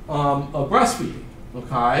of breastfeeding,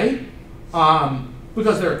 okay?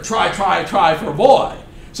 Because they're try for a boy.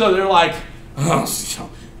 So they're like,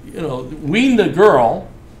 wean the girl,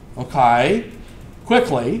 okay,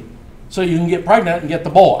 quickly, so you can get pregnant and get the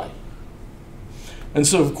boy. And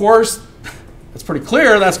so, of course, it's pretty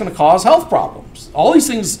clear that's going to cause health problems. All these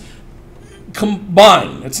things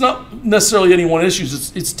combine. It's not necessarily any one issue.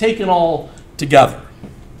 It's taken all together.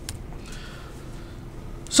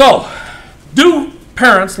 So, do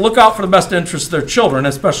parents look out for the best interests of their children,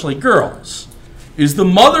 especially girls? Is the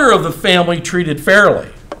mother of the family treated fairly?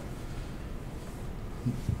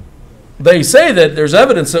 They say that there's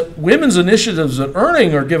evidence that women's initiatives in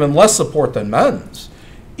earning are given less support than men's.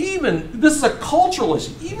 This is a cultural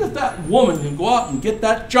issue. Even if that woman can go out and get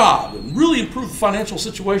that job and really improve the financial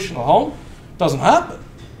situation at home, it doesn't happen,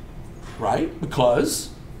 right?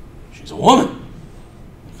 Because she's a woman,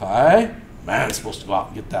 okay? Man's supposed to go out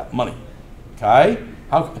and get that money, okay?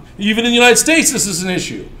 Even in the United States, this is an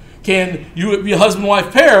issue. Can you be a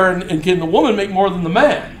husband-wife pair, and can the woman make more than the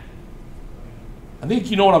man? I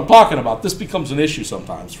think you know what I'm talking about. This becomes an issue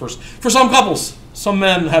sometimes. For some couples, some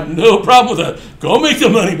men have no problem with that. Go make the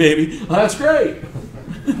money, baby. That's great.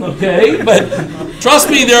 Okay? But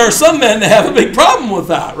trust me, there are some men that have a big problem with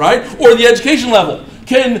that, right? Or the education level.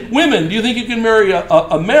 Can women, do you think you can marry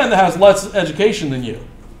a man that has less education than you?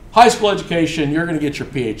 High school education, you're going to get your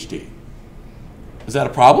PhD. Is that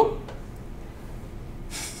a problem?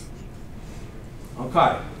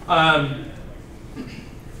 Okay.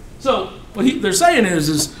 So what they're saying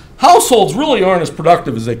is households really aren't as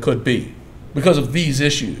productive as they could be because of these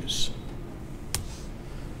issues.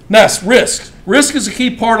 Next, risk. Risk is a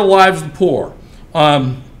key part of the lives of the poor.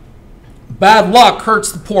 Bad luck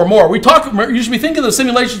hurts the poor more. You should be thinking of the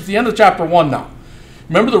simulations at the end of chapter 1 now.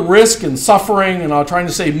 Remember the risk and suffering and trying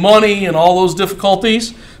to save money and all those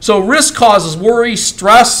difficulties? So risk causes worry,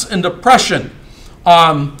 stress, and depression.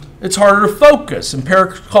 It's harder to focus,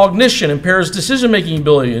 impairs cognition, impairs decision-making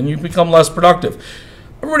ability, and you become less productive.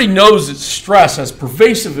 Everybody knows that stress has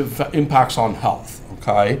pervasive impacts on health,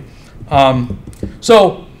 okay?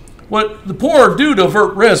 So what the poor do to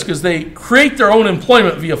avert risk is they create their own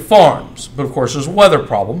employment via farms. But of course, there's a weather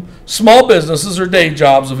problem. Small businesses or day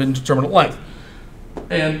jobs of indeterminate length.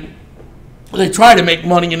 And they try to make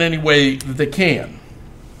money in any way that they can.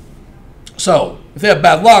 So if they have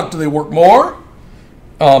bad luck, do they work more?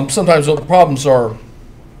 Sometimes the problems are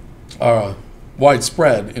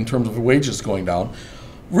widespread in terms of wages going down.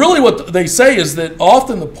 Really what they say is that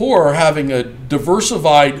often the poor are having a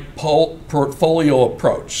diversified portfolio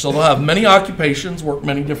approach. So they'll have many occupations, work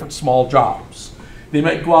many different small jobs. They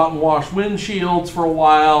might go out and wash windshields for a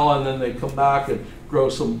while, and then they come back and grow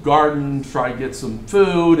some garden, try and get some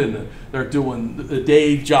food, and they're doing a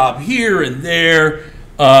day job here and there.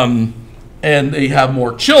 and they have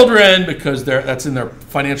more children because that's in their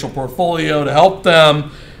financial portfolio to help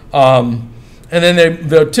them. And then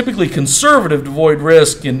they're typically conservative to avoid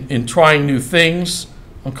risk in trying new things,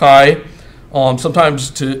 okay? Sometimes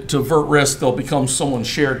to avert risk, they'll become someone's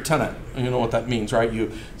shared tenant. You know what that means,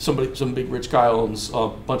 right? Some big rich guy owns a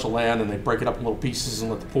bunch of land, and they break it up in little pieces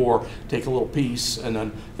and let the poor take a little piece, and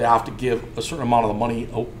then they have to give a certain amount of the money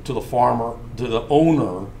to the farmer, to the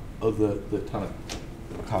owner of the tenant,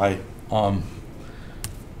 okay?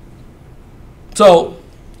 So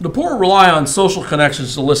the poor rely on social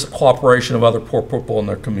connections to elicit cooperation of other poor people in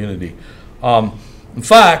their community. In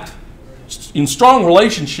fact, in strong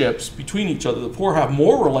relationships between each other, the poor have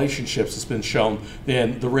more relationships, it's been shown,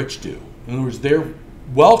 than the rich do. In other words, they're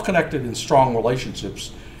well connected in strong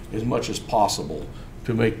relationships as much as possible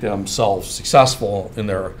to make themselves successful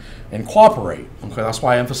and cooperate. Okay, that's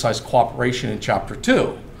why I emphasize cooperation in chapter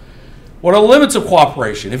 2. What are the limits of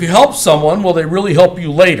cooperation? If you help someone, will they really help you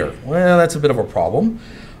later? Well, that's a bit of a problem.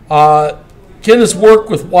 Can this work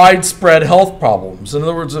with widespread health problems? In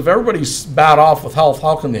other words, if everybody's bad off with health,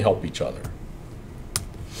 how can they help each other?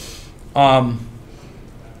 I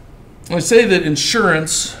say that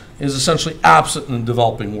insurance is essentially absent in the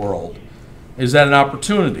developing world. Is that an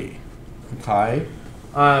opportunity? Okay.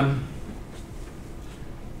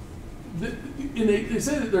 They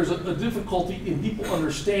say that there's a difficulty in people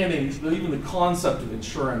understanding even the concept of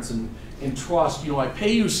insurance and trust. You know, I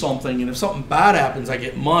pay you something, and if something bad happens, I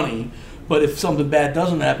get money. But if something bad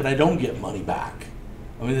doesn't happen, I don't get money back.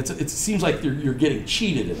 I mean, it seems like you're getting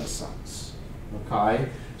cheated in a sense. Okay?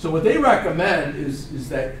 So what they recommend is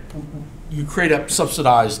that you create a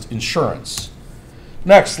subsidized insurance.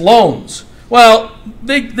 Next, loans. Well,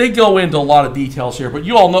 they go into a lot of details here, but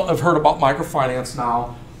you all have heard about microfinance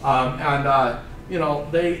now. You know,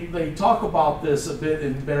 they talk about this a bit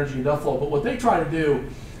in Energy and Death Flow, but what they try to do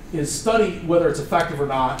is study whether it's effective or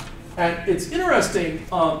not. And it's interesting,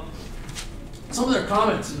 some of their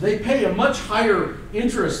comments, they pay a much higher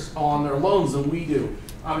interest on their loans than we do.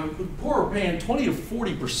 I mean, the poor are paying 20 to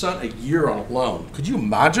 40% a year on a loan. Could you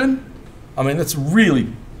imagine? I mean, that's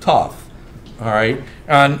really tough, all right?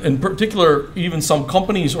 And in particular, even some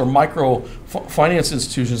companies or microfinance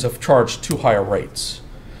institutions have charged too high rates.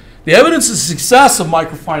 The evidence of success of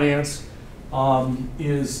microfinance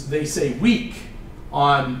is, they say, weak.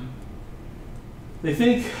 They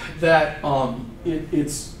think that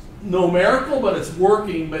it's numerical, but it's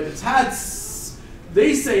working, but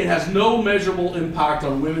they say it has no measurable impact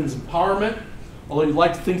on women's empowerment, although you'd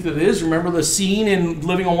like to think that it is. Remember the scene in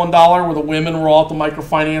Living on $1 where the women were all at the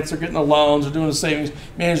microfinance, they're getting the loans, they're doing the savings,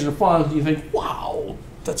 managing the funds, and you think, wow,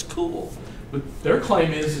 that's cool. But their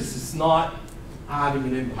claim is it's not having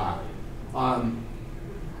an impact.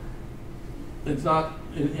 It's not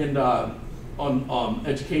on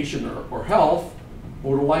education or health,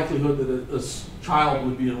 or the likelihood that a child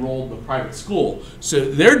would be enrolled in a private school. So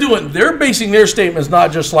they're basing their statements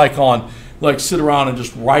not just like sit around and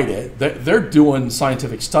just write it. They're doing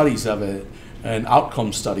scientific studies of it and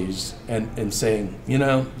outcome studies and saying, you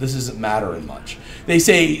know, this isn't mattering much. They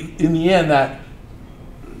say in the end that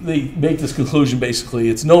they make this conclusion basically,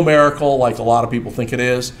 it's no miracle like a lot of people think it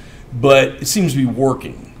is, but it seems to be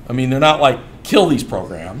working. I mean, they're not like kill these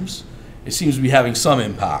programs. It seems to be having some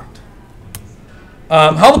impact.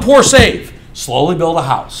 How the poor save. Slowly build a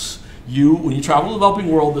house. When you travel the developing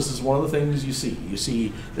world, this is one of the things you see. You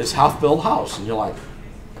see this half-built house, and you're like,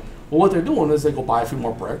 well, what they're doing is they go buy a few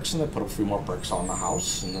more bricks, and they put a few more bricks on the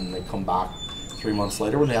house, and then they come back 3 months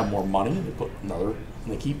later when they have more money, they put another, and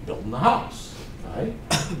they keep building the house. Right?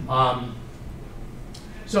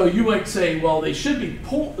 So you might say, well, they should be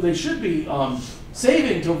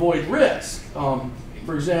saving to avoid risk.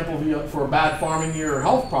 For example, for a bad farming year or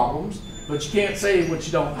health problems, but you can't save what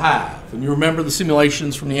you don't have. And you remember the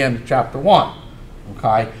simulations from the end of chapter 1.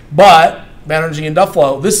 Okay? But Energy and Death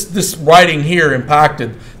Flow, this writing here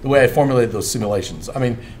impacted the way I formulated those simulations. I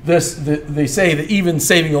mean, they say that even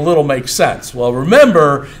saving a little makes sense. Well,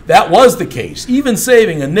 remember, that was the case. Even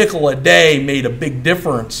saving a nickel a day made a big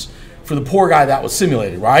difference for the poor guy that was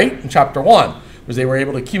simulated, right? In chapter 1, because they were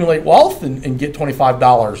able to accumulate wealth and get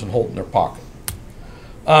 $25 and hold it in their pocket.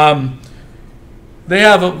 They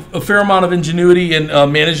have a fair amount of ingenuity in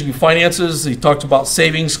managing finances. He talked about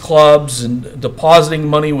savings clubs and depositing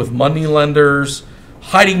money with money lenders,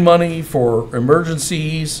 hiding money for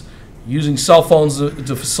emergencies, using cell phones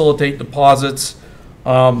to facilitate deposits.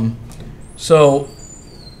 So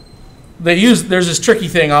there's this tricky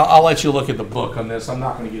thing. I'll let you look at the book on this. I'm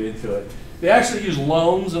not going to get into it. They actually use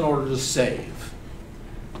loans in order to save.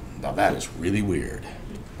 Now that is really weird.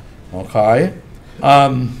 Okay.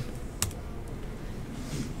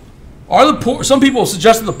 Are the poor? Some people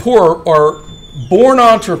suggest that the poor are born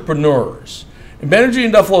entrepreneurs. And Banerjee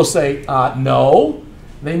and Duffalo say no.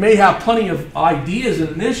 They may have plenty of ideas and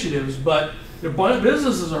initiatives, but their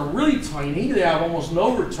businesses are really tiny. They have almost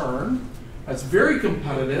no return. That's very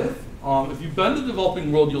competitive. If you've been to the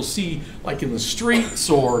developing world, you'll see, like in the streets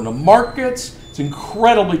or in the markets, it's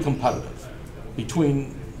incredibly competitive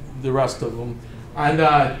between the rest of them.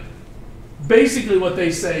 And basically what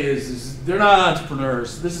they say is they're not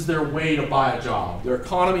entrepreneurs. This is their way to buy a job. Their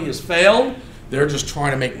economy has failed. They're just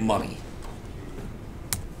trying to make money.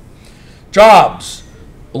 Jobs.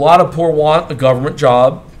 A lot of poor want a government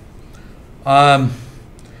job.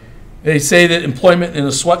 They say that employment in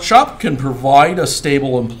a sweatshop can provide a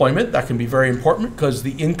stable employment. That can be very important because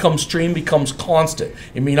the income stream becomes constant.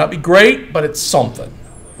 It may not be great, but it's something.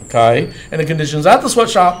 Okay? And the conditions at the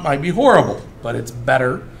sweatshop might be horrible, but it's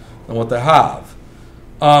better than what they have.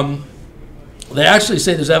 They actually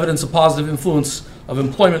say there's evidence of positive influence of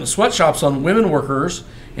employment in sweatshops on women workers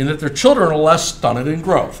in that their children are less stunted in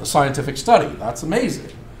growth. A scientific study. That's amazing.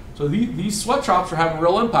 So these sweatshops are having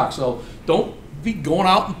real impact. So don't be going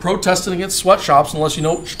out and protesting against sweatshops unless you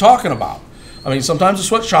know what you're talking about. I mean, sometimes a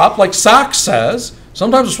sweatshop, like Sachs says,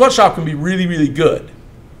 sometimes a sweatshop can be really, really good.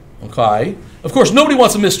 Okay? Of course, nobody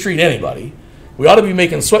wants to mistreat anybody. We ought to be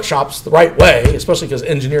making sweatshops the right way, especially because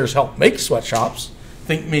engineers help make sweatshops.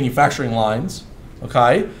 Think manufacturing lines.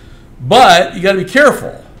 Okay? But you got to be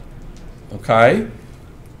careful. Okay?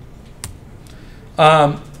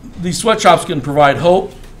 These sweatshops can provide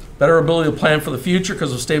hope, better ability to plan for the future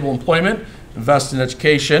because of stable employment, invest in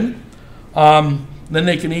education. Then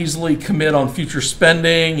they can easily commit on future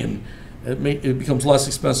spending, and it becomes less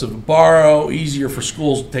expensive to borrow, easier for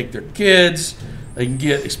schools to take their kids. They can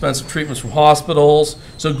get expensive treatments from hospitals.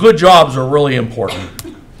 So good jobs are really important.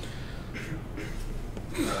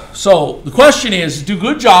 So the question is, do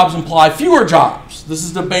good jobs imply fewer jobs? This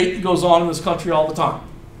is a debate that goes on in this country all the time.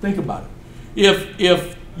 Think about it.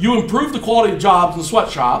 If you improve the quality of jobs in the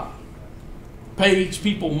sweatshop, pay each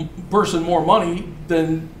person more money,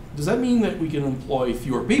 then does that mean that we can employ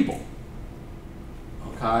fewer people?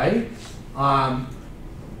 Okay.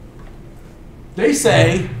 They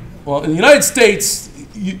say, well, in the United States,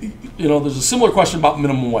 you know, there's a similar question about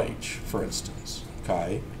minimum wage, for instance.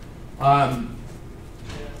 Okay.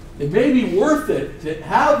 It may be worth it to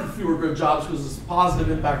have fewer good jobs because it's a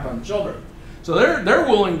positive impact on children. So they're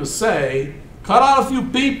willing to say, cut out a few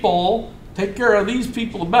people, take care of these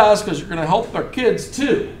people the best because you're going to help their kids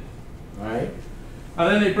too, right? And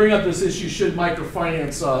then they bring up this issue: should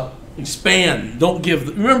microfinance expand? Don't give.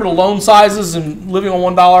 Remember the loan sizes and living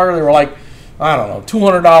on $1? They were like, I don't know,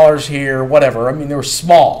 $200 here, whatever. I mean, they were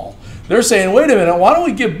small. They're saying, wait a minute, why don't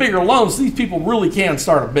we give bigger loans? These people really can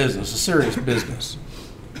start a business, a serious business.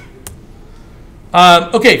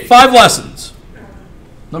 Okay, 5 lessons.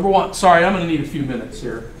 Number 1, sorry, I'm going to need a few minutes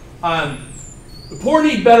here. The poor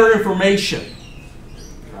need better information.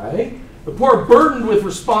 Okay? The poor are burdened with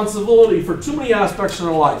responsibility for too many aspects of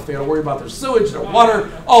their life. They got to worry about their sewage, their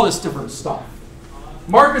water, all this different stuff.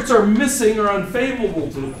 Markets are missing or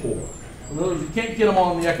unfavorable to the poor. In other words, you can't get them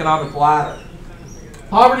on the economic ladder.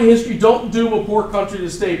 Poverty history don't doom a poor country to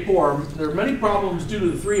stay poor. There are many problems due to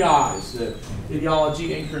the 3 I's: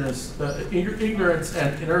 ideology, ignorance,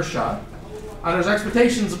 and inertia. And there's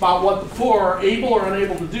expectations about what the poor are able or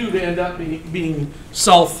unable to do to end up being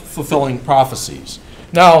self-fulfilling prophecies.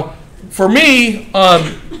 Now, for me,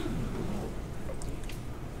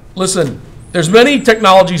 listen, there's many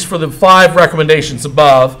technologies for the 5 recommendations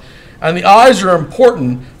above, and the I's are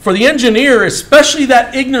important. For the engineer, especially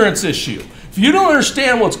that ignorance issue. If you don't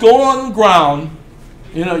understand what's going on the ground,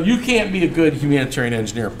 you know, you can't be a good humanitarian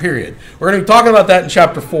engineer, period. We're going to be talking about that in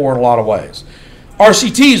Chapter 4 in a lot of ways.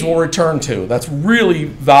 RCTs we'll return to. That's really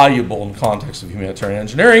valuable in the context of humanitarian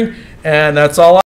engineering, and that's all